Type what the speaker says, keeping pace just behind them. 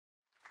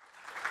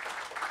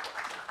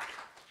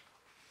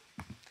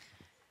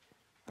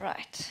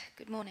Right,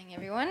 good morning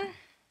everyone.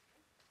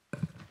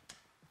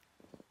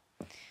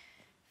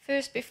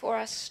 First, before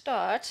I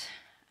start,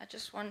 I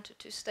just wanted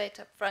to state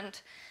up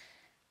front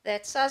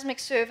that seismic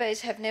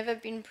surveys have never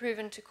been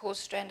proven to cause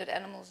stranded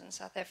animals in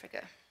South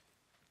Africa.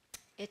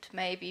 It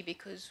may be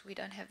because we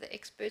don't have the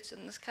experts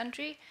in this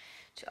country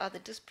to either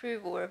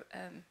disprove or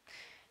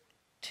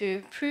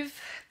to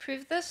prove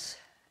this,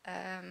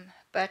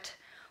 but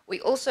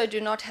we also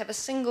do not have a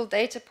single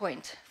data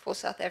point for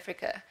South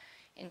Africa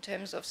in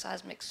terms of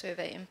seismic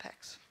survey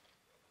impacts.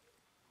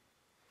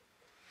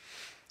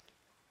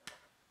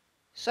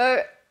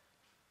 So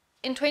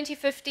in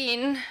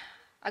 2015,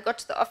 I got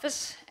to the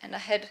office and I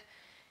had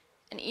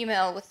an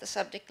email with the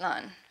subject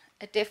line,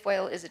 "A deaf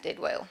whale is a dead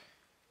whale."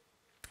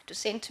 It was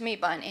sent to me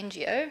by an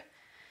NGO.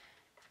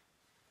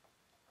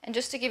 And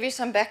just to give you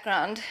some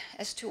background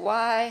as to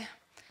why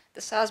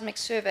the seismic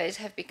surveys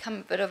have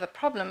become a bit of a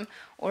problem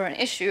or an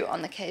issue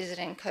on the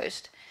KZN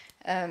coast,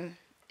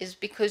 is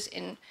because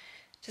in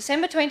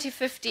December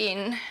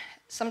 2015,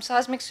 some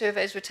seismic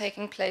surveys were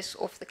taking place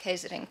off the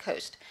KZN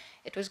coast.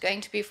 It was going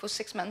to be for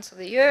 6 months of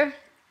the year.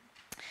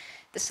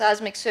 The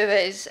seismic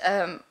surveys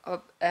in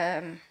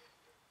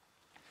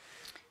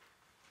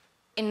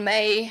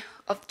May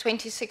of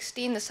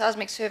 2016, the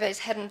seismic surveys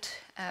hadn't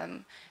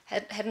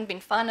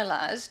been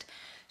finalized,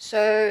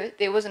 so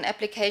there was an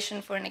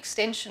application for an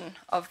extension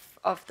of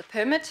the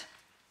permit,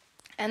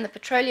 and the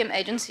Petroleum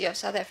Agency of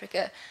South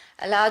Africa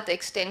allowed the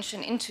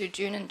extension into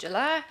June and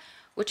July,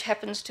 which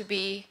happens to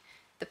be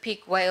the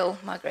peak whale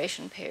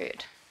migration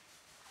period.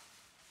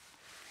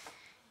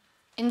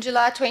 In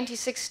July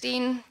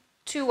 2016,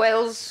 two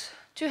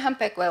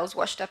humpback whales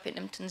washed up in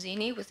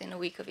Mtunzini within a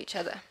week of each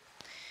other.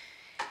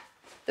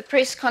 The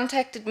press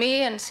contacted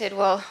me and said,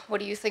 "Well,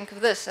 what do you think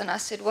of this?" And I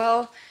said,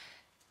 "Well,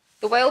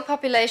 the whale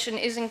population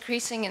is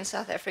increasing in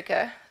South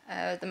Africa.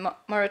 The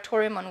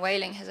moratorium on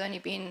whaling has only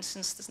been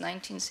since the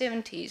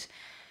 1970s.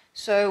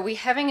 So we're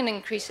having an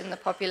increase in the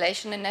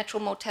population, and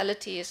natural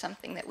mortality is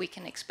something that we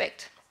can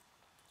expect."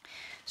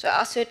 So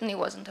I certainly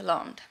wasn't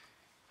alarmed.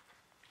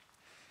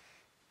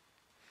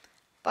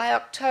 By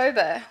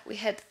October, we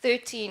had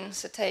 13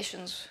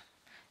 cetaceans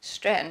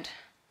strand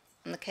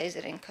on the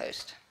KZN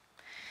coast.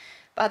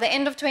 By the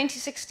end of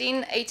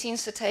 2016, 18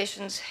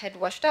 cetaceans had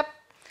washed up,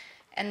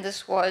 and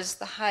this was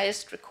the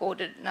highest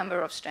recorded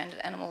number of stranded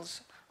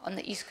animals on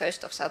the east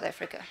coast of South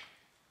Africa.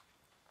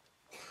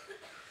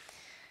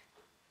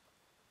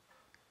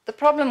 The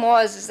problem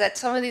is that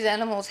some of these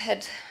animals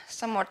had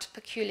somewhat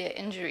peculiar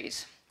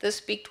injuries.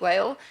 This beaked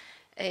whale,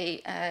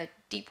 a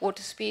deep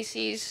water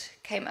species,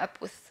 came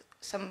up with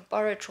some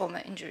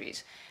barotrauma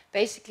injuries,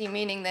 basically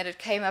meaning that it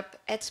came up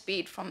at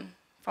speed from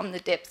the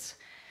depths.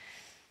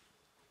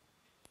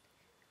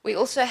 We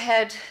also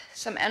had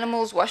some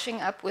animals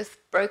washing up with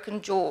broken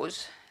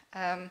jaws.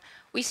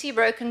 We see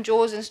broken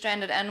jaws in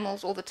stranded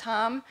animals all the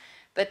time,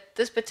 but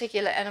this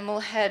particular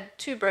animal had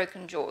 2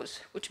 broken jaws,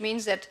 which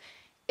means that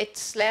it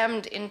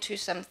slammed into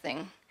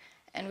something,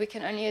 and we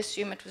can only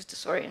assume it was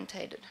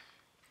disorientated.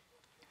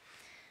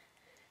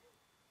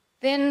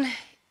 Then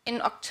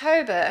in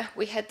October,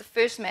 we had the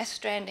first mass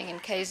stranding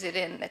in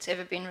KZN that's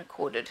ever been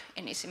recorded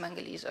in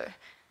Ezemvelo.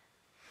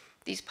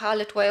 These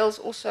pilot whales,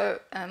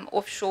 also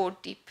offshore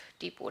deep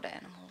water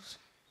animals.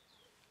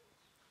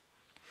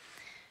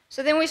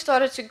 So then we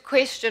started to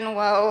question,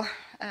 well,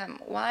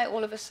 why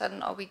all of a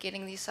sudden are we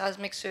getting these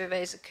seismic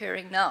surveys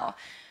occurring now?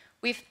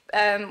 We've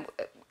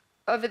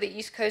over the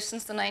East Coast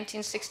since the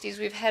 1960s,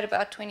 we've had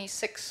about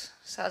 26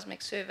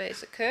 seismic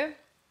surveys occur.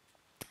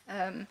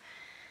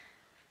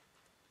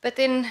 But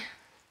then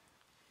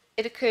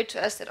it occurred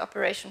to us that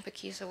Operation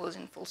Phakisa was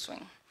in full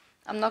swing.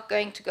 I'm not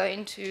going to go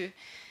into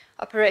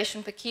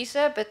Operation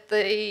Phakisa, but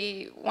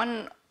the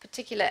one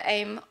particular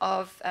aim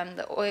of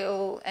the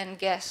oil and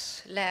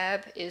gas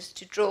lab is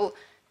to drill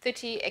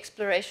 30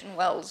 exploration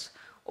wells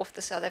off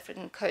the South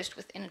African coast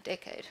within a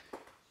decade.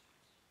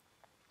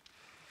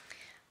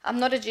 I'm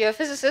not a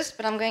geophysicist,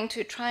 but I'm going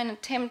to try and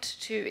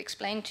attempt to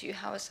explain to you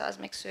how a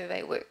seismic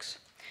survey works.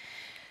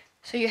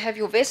 So you have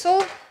your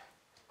vessel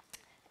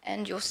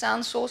and your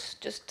sound source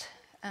just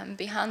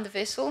behind the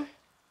vessel.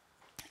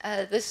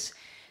 The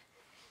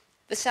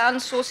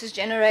sound source is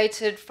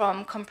generated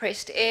from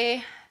compressed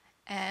air,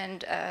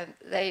 and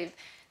they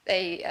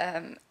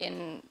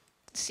in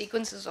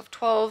sequences of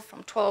 12,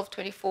 from 12,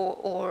 24,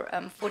 or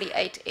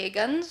 48 air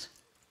guns.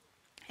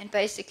 And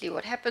basically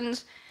what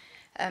happens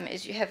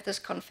is you have this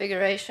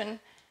configuration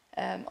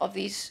of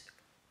these,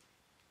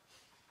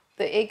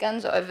 the air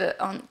guns are over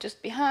on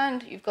just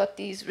behind. You've got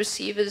these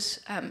receivers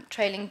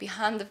trailing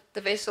behind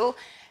the vessel,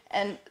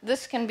 and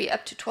this can be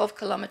up to 12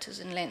 kilometers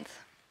in length.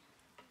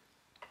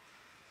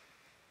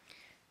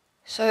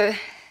 So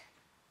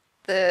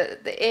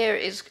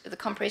the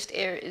compressed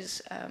air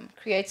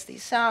creates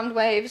these sound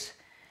waves,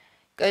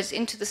 goes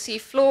into the sea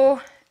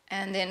floor,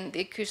 and then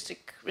the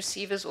acoustic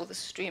receivers or the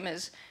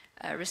streamers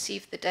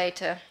receive the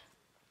data,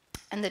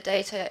 and the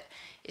data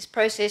is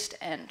processed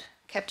and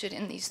captured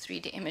in these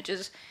 3D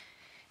images.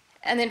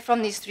 And then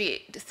from these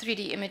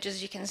 3D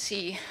images, you can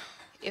see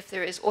if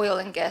there is oil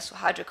and gas or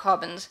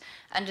hydrocarbons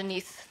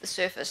underneath the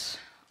surface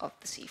of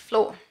the sea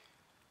floor.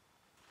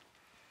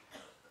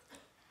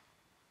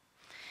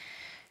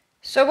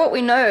 So what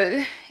we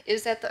know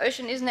is that the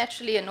ocean is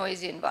naturally a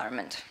noisy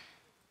environment.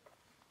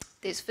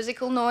 There's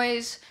physical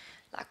noise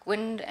like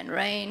wind and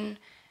rain,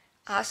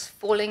 ice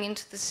falling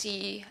into the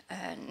sea,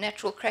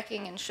 natural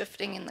cracking and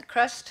shifting in the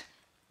crust.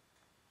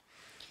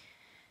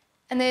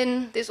 And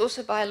then there's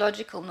also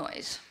biological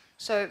noise.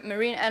 So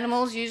marine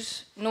animals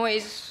use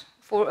noise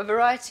for a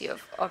variety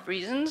of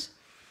reasons.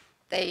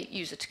 They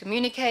use it to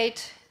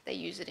communicate, they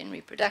use it in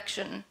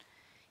reproduction,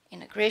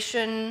 in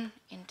aggression,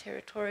 in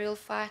territorial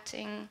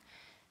fighting.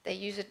 They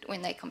use it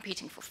when they're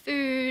competing for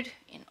food,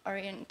 in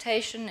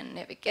orientation and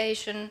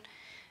navigation.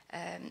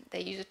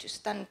 They use it to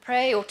stun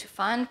prey or to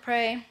find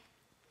prey,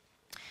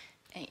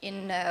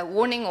 in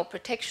warning or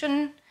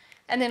protection.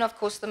 And then, of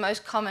course, the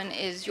most common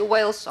is your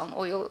whale song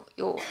or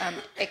your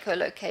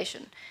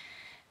echolocation.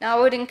 Now,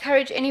 I would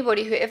encourage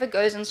anybody who ever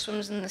goes and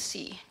swims in the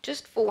sea,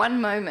 just for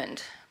one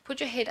moment,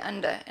 put your head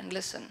under and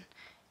listen.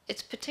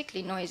 It's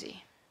particularly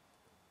noisy.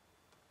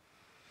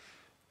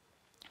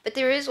 But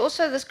there is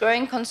also this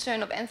growing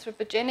concern of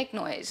anthropogenic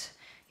noise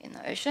in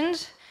the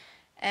oceans,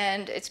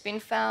 and it's been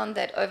found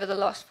that over the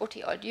last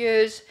 40-odd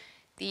years,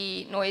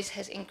 the noise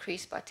has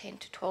increased by 10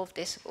 to 12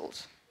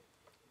 decibels.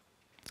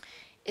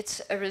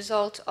 It's a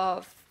result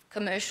of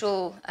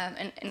commercial,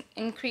 an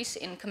increase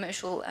in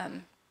commercial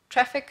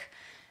traffic,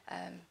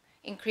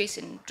 increase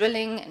in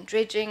drilling and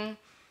dredging,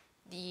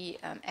 the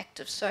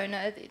active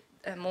sonar.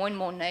 More and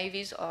more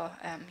navies are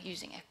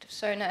using active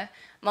sonar,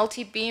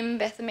 multi-beam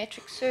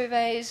bathymetric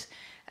surveys.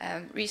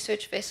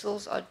 Research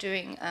vessels are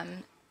doing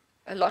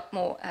a lot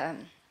more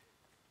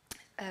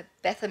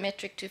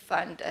bathymetric to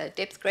find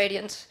depth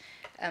gradients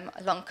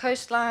along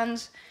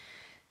coastlines.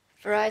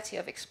 Variety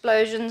of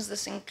explosions.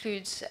 This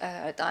includes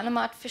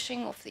dynamite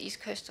fishing off the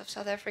east coast of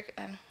South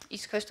Africa,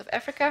 east coast of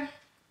Africa.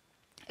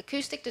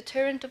 Acoustic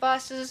deterrent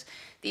devices.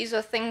 These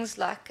are things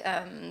like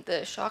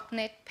the shark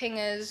net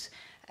pingers,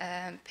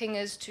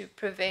 pingers to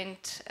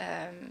prevent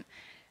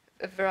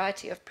a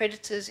variety of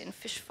predators in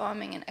fish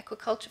farming and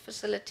aquaculture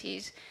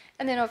facilities,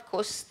 and then of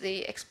course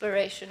the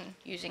exploration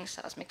using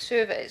seismic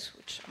surveys,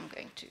 which I'm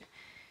going to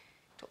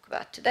talk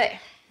about today.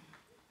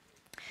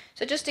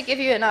 So just to give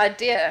you an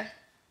idea,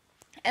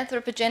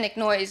 anthropogenic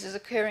noise is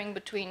occurring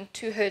between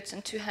 2 Hz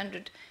and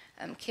 200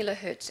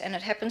 kilohertz, and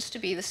it happens to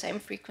be the same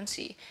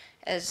frequency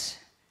as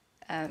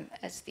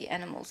the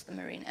animals, the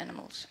marine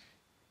animals.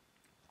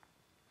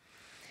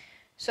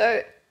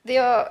 So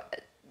there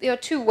are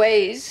 2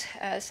 ways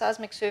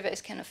seismic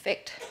surveys can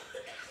affect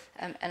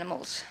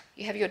animals.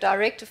 You have your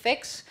direct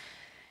effects.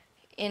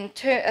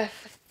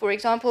 For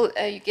example,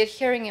 you get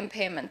hearing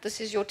impairment.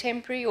 This is your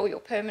temporary or your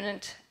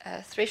permanent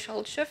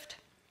threshold shift.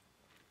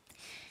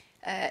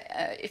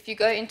 If you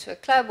go into a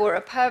club or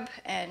a pub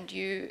and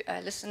you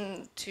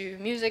listen to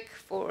music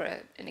for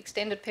an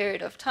extended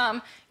period of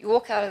time, you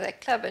walk out of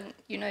that club and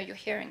you know your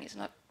hearing is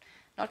not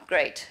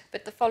great,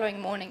 but the following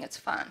morning it's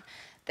fine.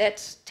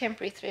 That's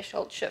temporary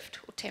threshold shift,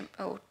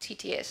 or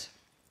TTS.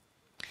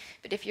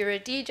 But if you're a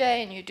DJ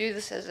and you do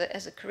this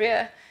as a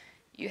career,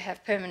 you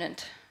have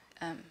permanent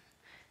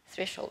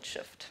threshold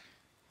shift.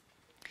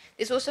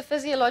 There's also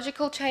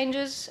physiological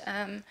changes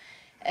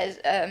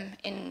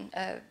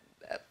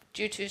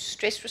due to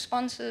stress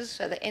responses,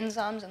 so the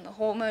enzymes and the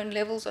hormone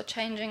levels are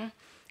changing,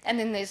 and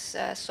then there's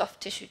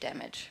soft tissue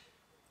damage.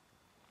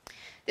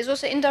 There's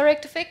also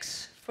indirect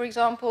effects. For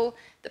example,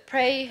 the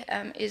prey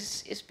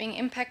is being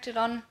impacted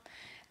on.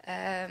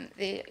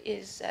 There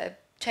is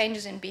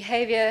changes in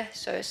behavior,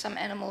 so some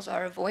animals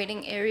are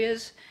avoiding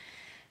areas.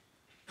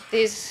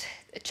 There's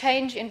a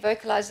change in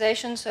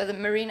vocalization, so the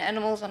marine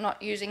animals are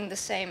not using the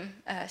same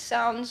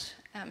sounds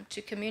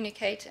to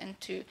communicate and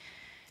to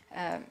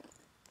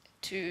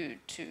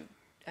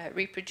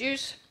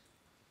reproduce.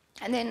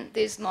 And then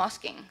there's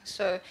masking,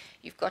 so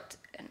you've got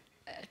an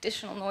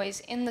additional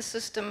noise in the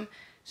system,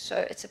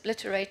 so it's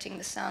obliterating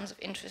the sounds of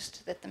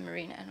interest that the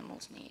marine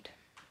animals need.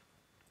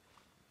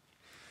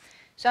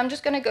 So I'm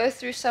just going to go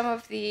through some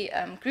of the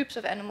groups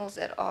of animals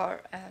that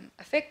are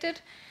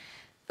affected.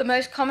 The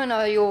most common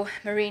are your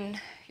marine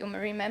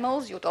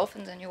mammals, your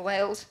dolphins and your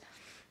whales.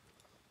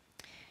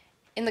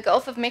 In the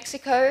Gulf of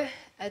Mexico,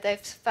 they've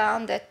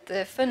found that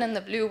the fin and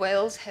the blue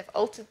whales have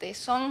altered their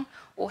song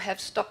or have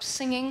stopped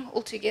singing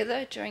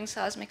altogether during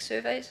seismic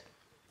surveys.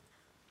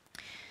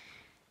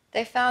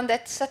 They found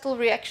that subtle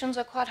reactions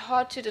are quite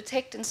hard to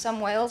detect in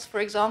some whales. For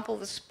example,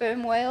 the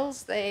sperm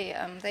whales,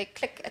 they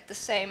click at the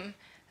same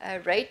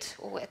rate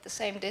or at the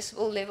same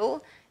decibel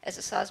level as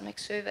a seismic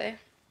survey.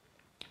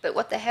 But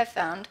what they have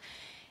found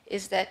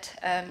is that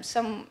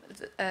some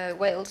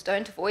whales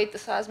don't avoid the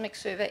seismic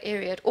survey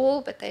area at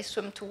all, but they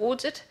swim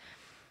towards it.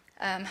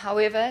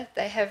 However,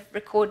 they have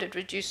recorded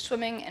reduced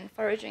swimming and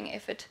foraging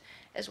effort,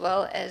 as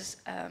well as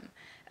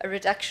a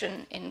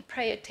reduction in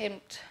prey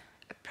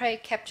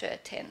capture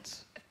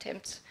attempts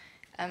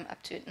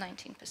up to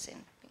 19%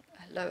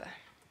 lower.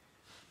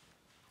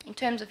 In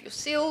terms of your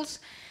seals,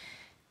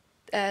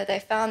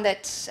 they found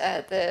that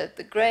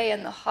the grey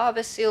and the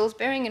harbour seals,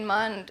 bearing in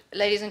mind,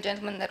 ladies and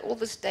gentlemen, that all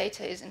this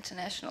data is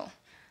international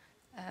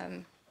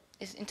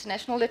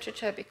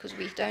literature, because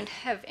we don't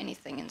have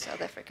anything in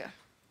South Africa.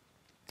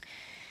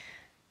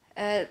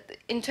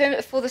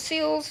 For the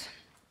seals,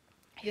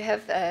 you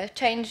have a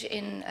change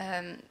in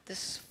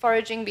this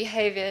foraging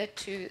behavior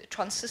to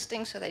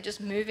transisting, so they're just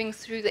moving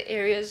through the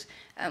areas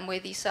where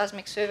these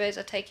seismic surveys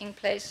are taking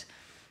place.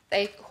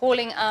 They're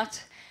hauling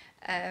out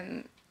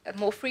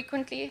more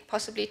frequently,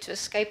 possibly to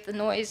escape the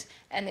noise,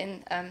 and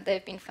then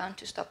they've been found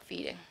to stop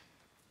feeding.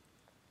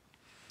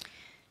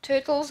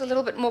 Turtles, a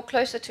little bit more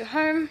closer to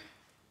home.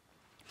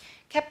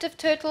 Captive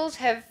turtles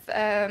have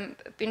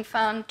been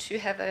found to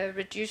have a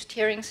reduced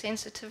hearing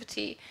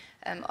sensitivity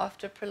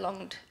after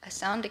prolonged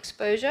sound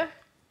exposure.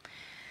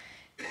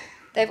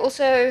 They've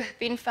also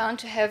been found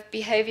to have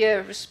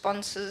behavior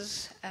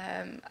responses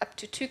up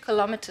to 2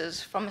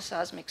 kilometers from a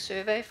seismic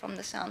survey from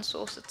the sound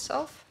source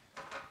itself.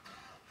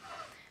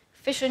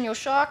 Fish and your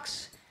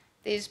sharks,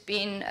 there's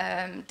been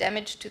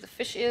damage to the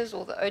fish ears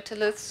or the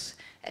otoliths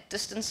at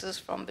distances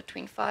from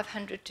between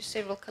 500 to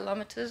several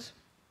kilometers.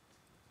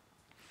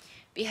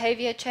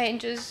 Behavior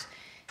changes.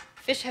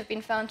 Fish have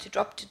been found to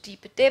drop to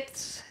deeper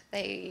depths.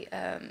 They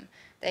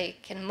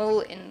can mill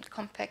in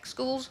compact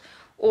schools,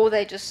 or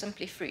they just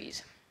simply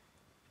freeze.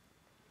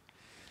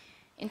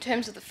 In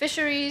terms of the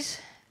fisheries,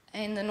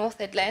 in the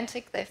North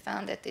Atlantic, they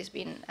found that there's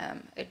been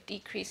a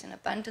decrease in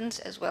abundance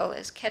as well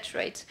as catch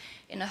rates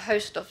in a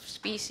host of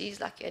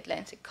species like your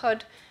Atlantic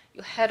cod,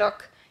 your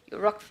haddock, your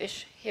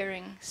rockfish,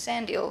 herring,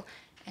 sand eel,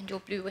 and your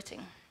blue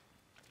whiting.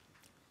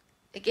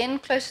 Again,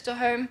 close to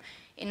home,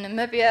 in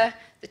Namibia,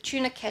 the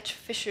tuna catch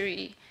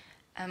fishery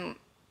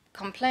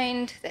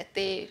complained that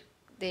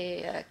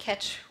their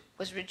catch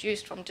was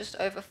reduced from just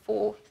over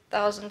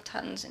 4,000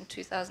 tons in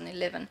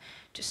 2011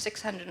 to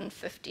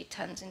 650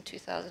 tons in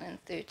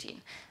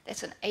 2013.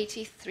 That's an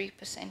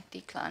 83%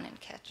 decline in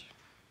catch.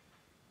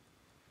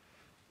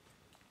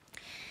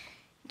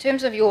 In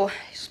terms of your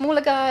smaller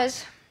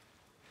guys,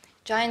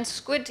 giant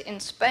squid in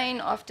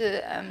Spain,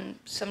 after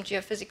some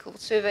geophysical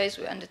surveys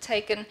were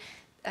undertaken,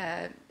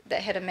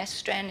 they had a mass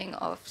stranding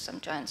of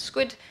some giant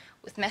squid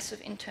with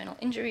massive internal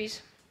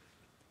injuries.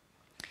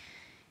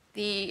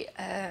 The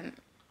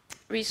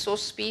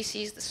resource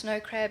species, the snow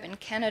crab in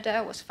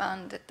Canada, was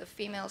found that the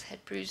females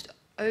had bruised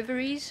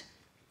ovaries,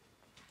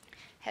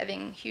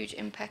 having huge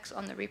impacts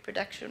on the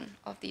reproduction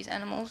of these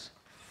animals.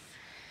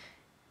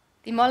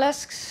 The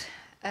mollusks,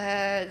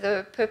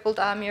 the purple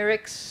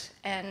diamurics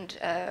and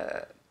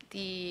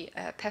the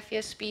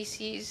Paphia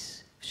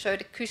species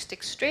showed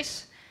acoustic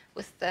stress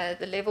with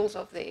the levels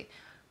of the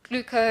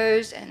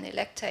glucose and the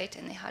lactate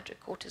and the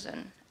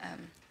hydrocortisone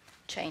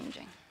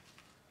changing.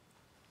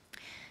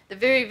 The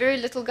very, very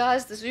little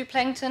guys, the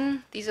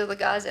zooplankton, these are the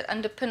guys that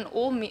underpin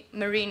all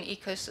marine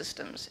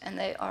ecosystems, and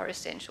they are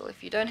essential.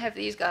 If you don't have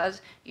these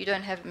guys, you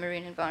don't have a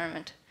marine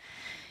environment.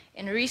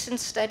 In a recent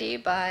study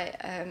by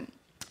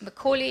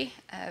Macaulay,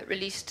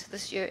 released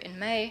this year in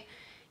May,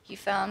 he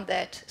found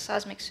that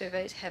seismic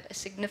surveys have a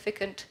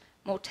significant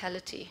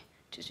mortality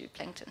to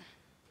zooplankton.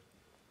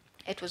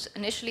 It was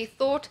initially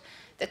thought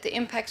that the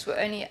impacts were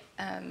only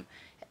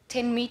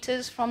 10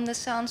 meters from the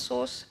sound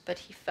source, but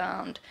he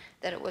found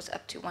that it was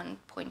up to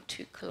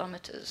 1.2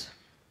 kilometers.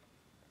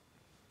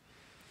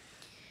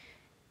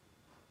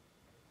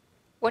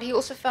 What he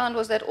also found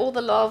was that all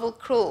the larval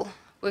krill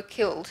were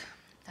killed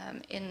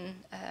in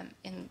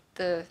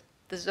the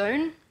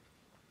zone.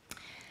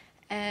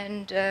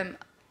 And the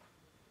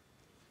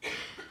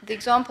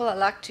example I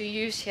like to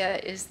use here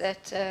is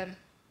that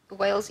the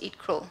whales eat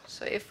krill.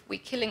 So if we're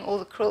killing all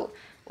the krill,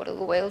 what are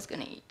the whales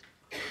going to eat?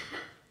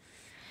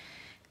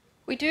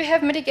 We do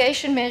have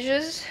mitigation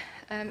measures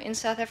in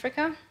South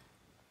Africa.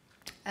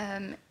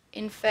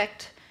 In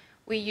fact,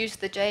 we use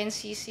the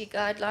JNCC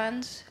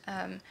guidelines,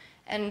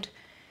 and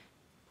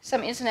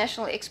some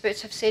international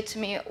experts have said to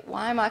me,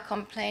 why am I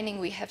complaining?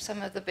 We have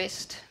some of the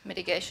best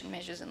mitigation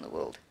measures in the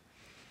world.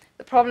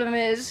 The problem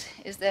is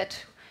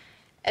that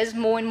as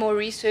more and more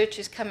research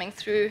is coming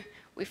through,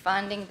 we're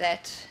finding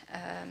that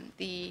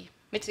the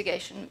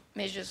mitigation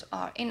measures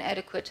are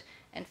inadequate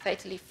and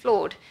fatally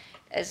flawed,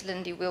 as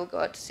Lindy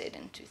Wilgard said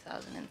in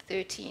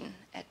 2013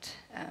 at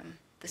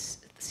the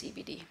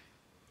CBD.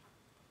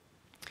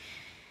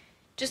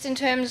 Just in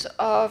terms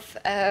of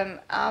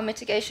our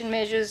mitigation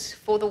measures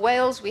for the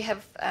whales, we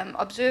have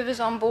observers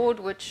on board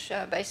which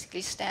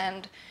basically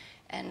stand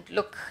and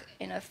look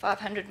in a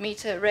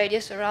 500-meter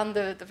radius around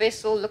the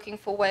vessel looking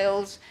for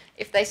whales.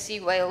 If they see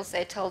whales,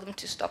 they tell them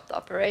to stop the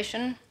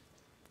operation.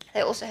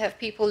 They also have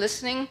people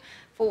listening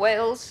for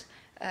whales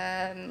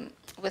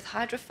with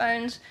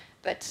hydrophones,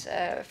 but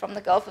from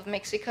the Gulf of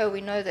Mexico,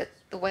 we know that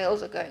the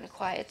whales are going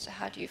quiet, so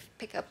how do you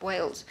pick up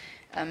whales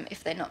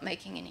if they're not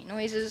making any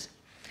noises?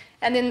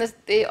 And then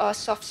there are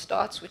soft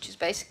starts, which is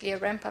basically a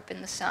ramp up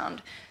in the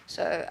sound.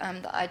 So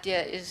the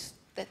idea is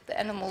that the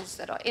animals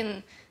that are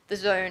in the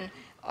zone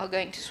are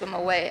going to swim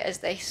away as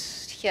they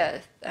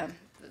hear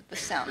the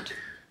sound.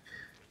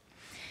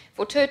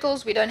 For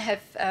turtles, we don't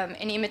have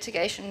any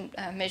mitigation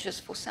measures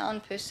for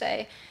sound per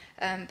se,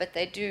 but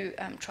they do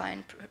try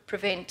and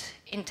prevent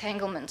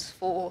entanglements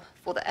for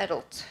the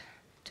adult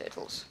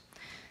turtles.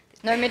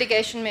 There's no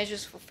mitigation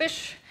measures for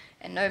fish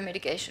and no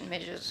mitigation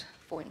measures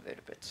for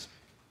invertebrates.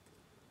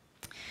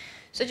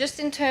 So just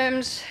in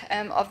terms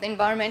of the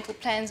environmental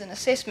plans and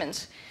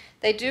assessments,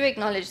 they do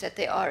acknowledge that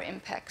there are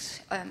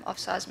impacts of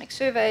seismic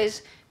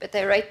surveys, but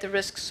they rate the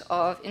risks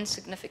of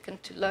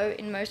insignificant to low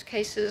in most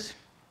cases.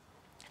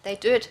 They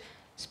do it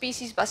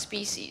species by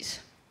species.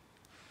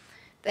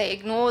 They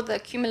ignore the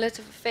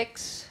cumulative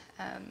effects,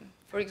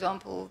 for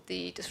example,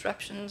 the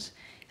disruptions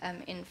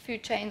in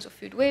food chains or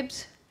food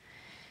webs.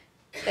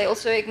 They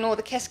also ignore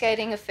the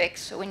cascading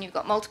effects, so when you've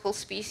got multiple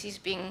species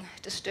being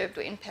disturbed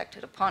or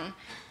impacted upon,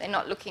 they're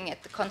not looking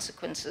at the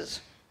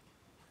consequences.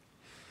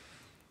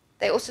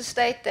 They also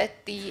state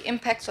that the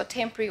impacts are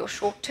temporary or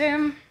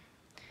short-term,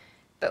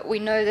 but we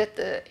know that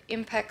the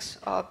impacts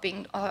are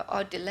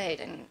delayed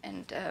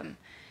and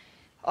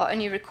are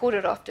only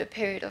recorded after a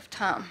period of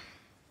time.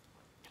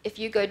 If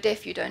you go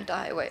deaf, you don't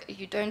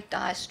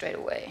die straight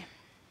away.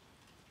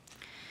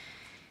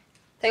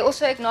 They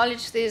also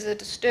acknowledge there's a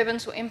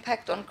disturbance or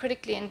impact on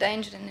critically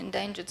endangered and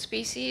endangered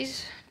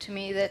species. To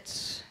me,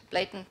 that's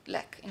blatant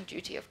lack in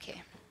duty of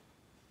care.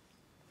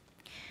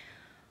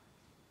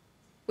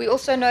 We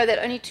also know that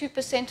only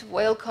 2% of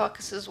whale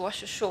carcasses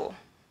wash ashore.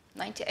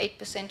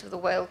 98% of the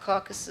whale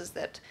carcasses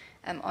that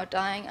are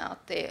dying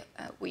out there,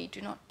 we do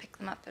not pick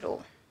them up at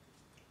all.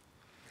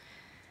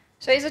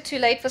 So is it too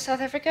late for South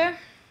Africa?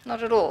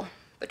 Not at all,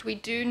 but we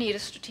do need a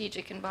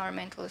strategic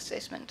environmental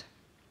assessment.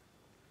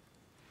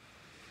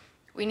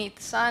 We need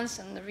the science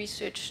and the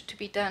research to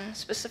be done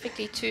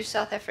specifically to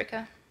South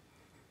Africa.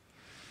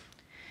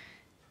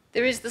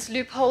 There is this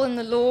loophole in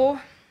the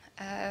law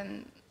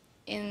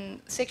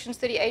in sections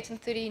 38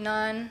 and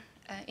 39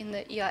 in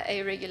the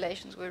EIA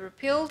regulations were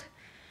repealed,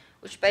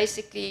 which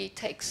basically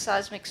takes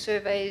seismic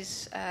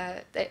surveys,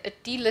 it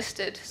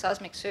delisted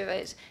seismic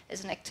surveys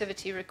as an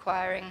activity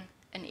requiring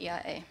an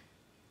EIA.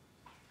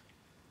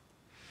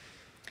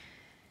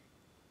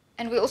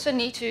 And we also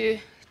need to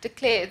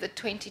declare the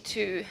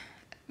 22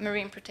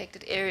 marine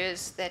protected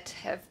areas that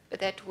have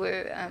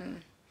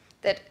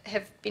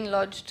been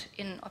lodged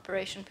in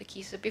Operation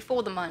Pakisa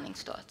before the mining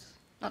starts,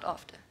 not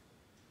after.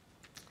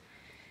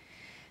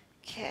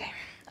 Okay,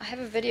 I have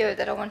a video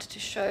that I wanted to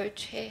show.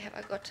 Chair, have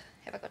I got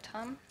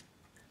time?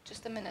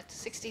 Just a minute,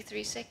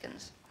 63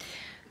 seconds.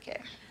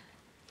 Okay.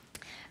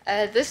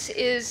 This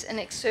is an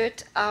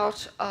excerpt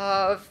out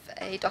of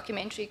a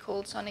documentary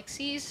called Sonic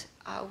Seas.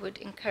 I would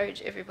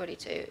encourage everybody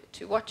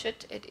to watch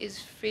it. It is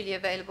freely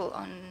available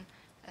on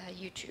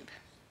YouTube.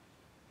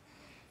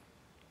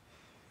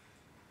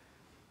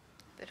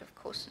 But of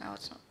course now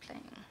it's not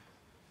playing.